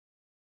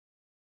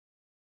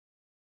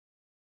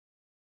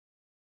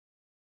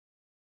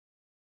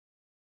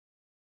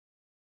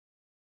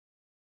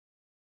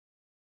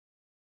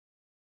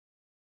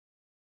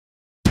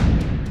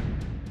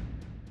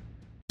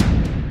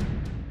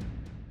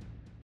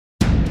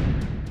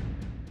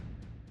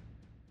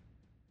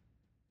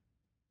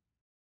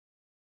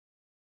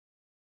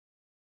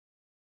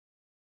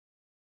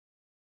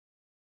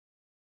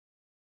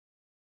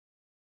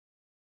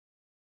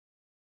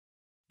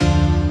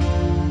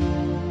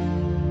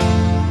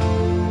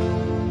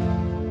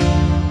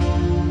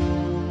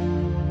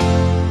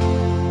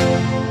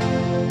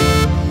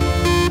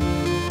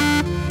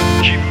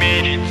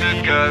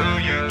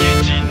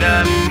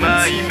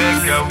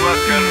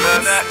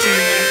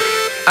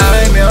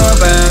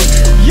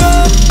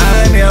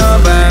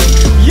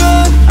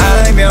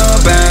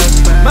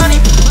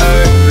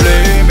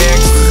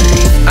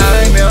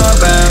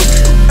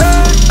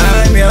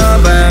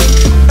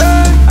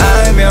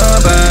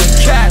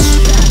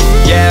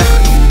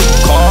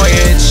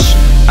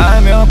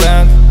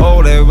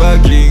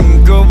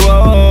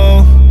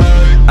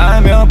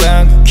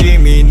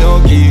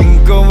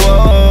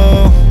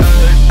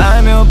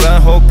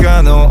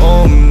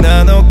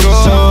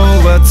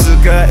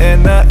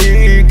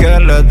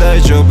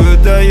大丈夫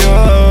だ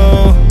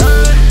よ。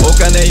お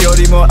金よ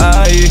りも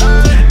愛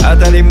当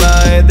たり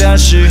前だ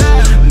し、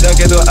だ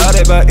けどあ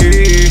ればい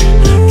い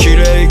綺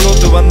麗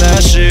事は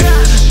なし。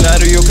な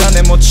るよ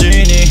金持ち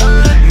に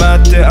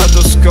待ってあ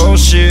と少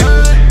し、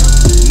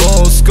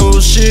もう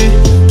少し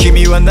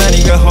君は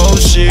何が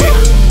欲しい。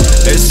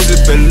エ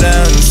スペ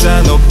ラン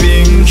サの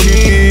ピンキ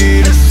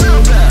ー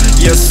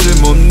安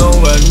物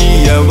は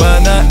似合わ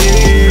ない。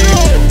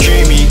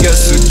君が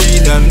好き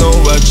なの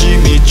は地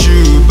味中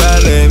バ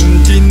レン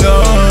ティ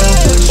ノ。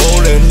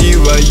俺に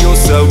は良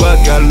さわ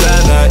から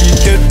ない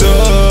けど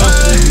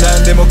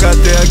何でも買っ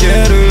てあげ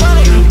る。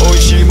美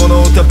味しいも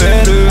のを食べ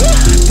る、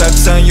たく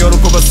さん喜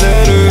ばせ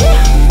る。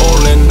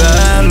俺な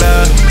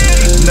ら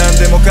何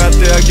でも買っ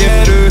てあ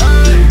げる、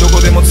どこ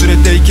でも連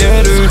れて行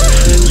ける。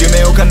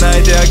夢を叶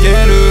えてあげ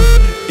る、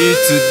い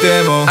つ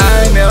でも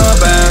I'm your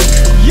bank,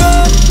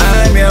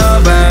 I'm your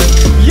bank,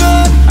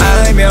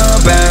 I'm your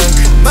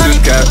bank。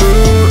 使う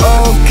お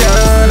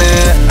金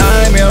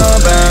I'm your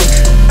bank,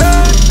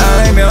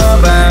 I'm your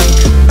bank,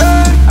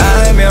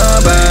 I'm your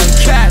bank。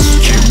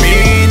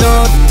 君の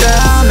た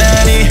め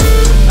に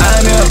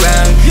I'm your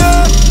bank,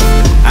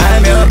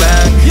 I'm your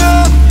bank,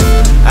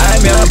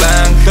 I'm your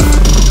bank。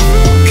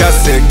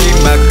 稼ぎ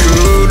まく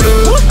る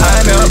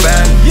I'm your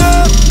bank,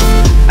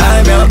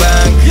 I'm your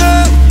bank,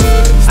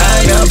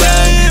 I'm your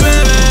bank。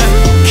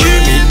 君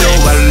と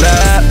笑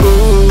う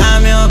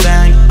I'm your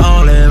bank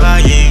俺は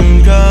銀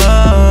行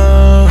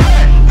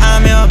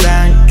I'm your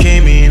bank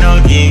君の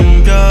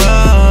銀行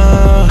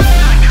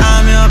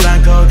I'm your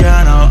bank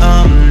他の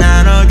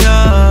女の子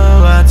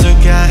は使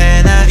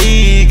えな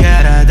いか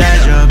ら大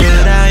丈夫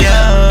だよ。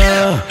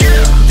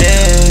デ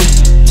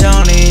ート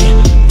に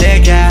出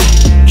か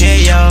け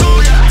よう、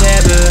手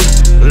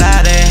ぶら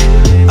で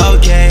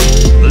OK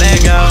レ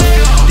ゴ。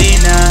ディ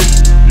ナ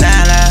ーな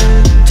ら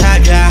高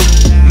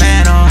め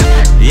の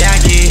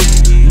焼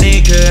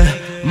肉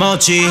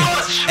餅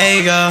英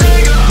語。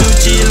グ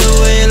チル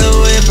イル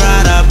イプ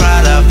ラダプ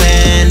ラダフ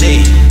ェンデ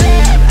ィ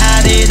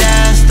アディダ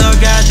スと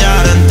かジョー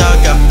ダンと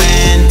かフ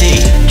ェンディ。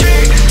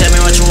 Tell me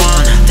what you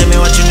want, tell me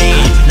what you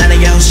need。 何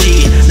が欲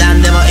しい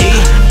何でもいい。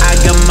I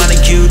got money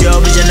給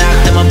料日じゃな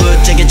くてもぶ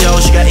っちゃけ調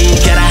子がいい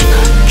から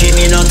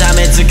君のた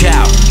め使う。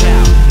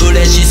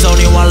嬉しそう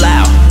に笑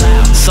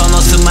う、そ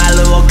のスマイ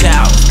ルを買う。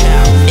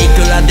い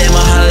くらでも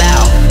払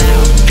う、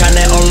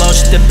金下ろ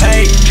して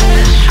pay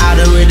I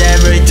do it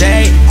every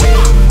day。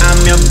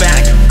 I'm your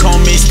bank call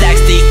me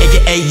Staxx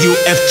aka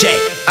UFJ。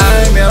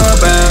 I'm your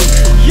bank,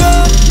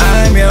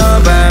 I'm your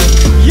bank,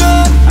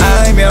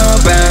 I'm your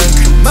bank。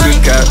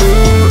 使う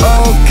お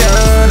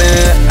金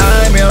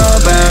I'm your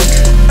bank,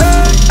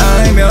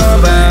 I'm your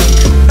bank,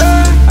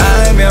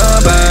 I'm your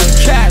bank。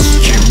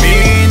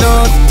 君の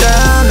た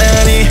め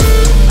に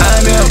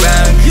I'm your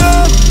bank,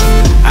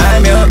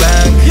 I'm your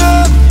bank,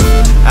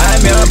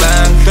 I'm your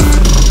bank。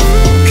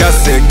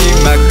 稼ぎ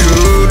まく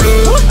る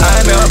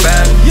I'm your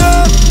bank,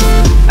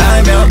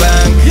 I'm your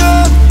bank,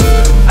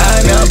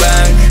 I'm your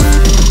bank。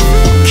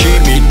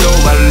 君と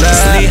笑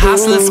う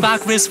Hustlers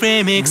Spark with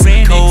REMIX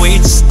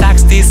KOWICHI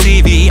Staxx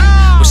TCB。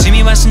 惜し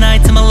みはしな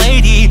い妻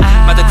レディ、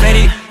またクレ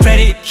デ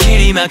ィ切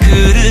りまくる。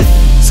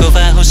ソフ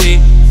ァ欲しい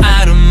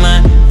アロ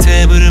マ、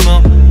テーブル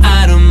も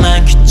アロマ、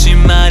キッチ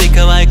ン周り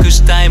可愛く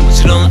したいも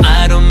ちろん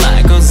アロマ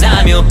Cause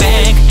I'm your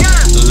bank。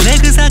 レ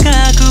グ坂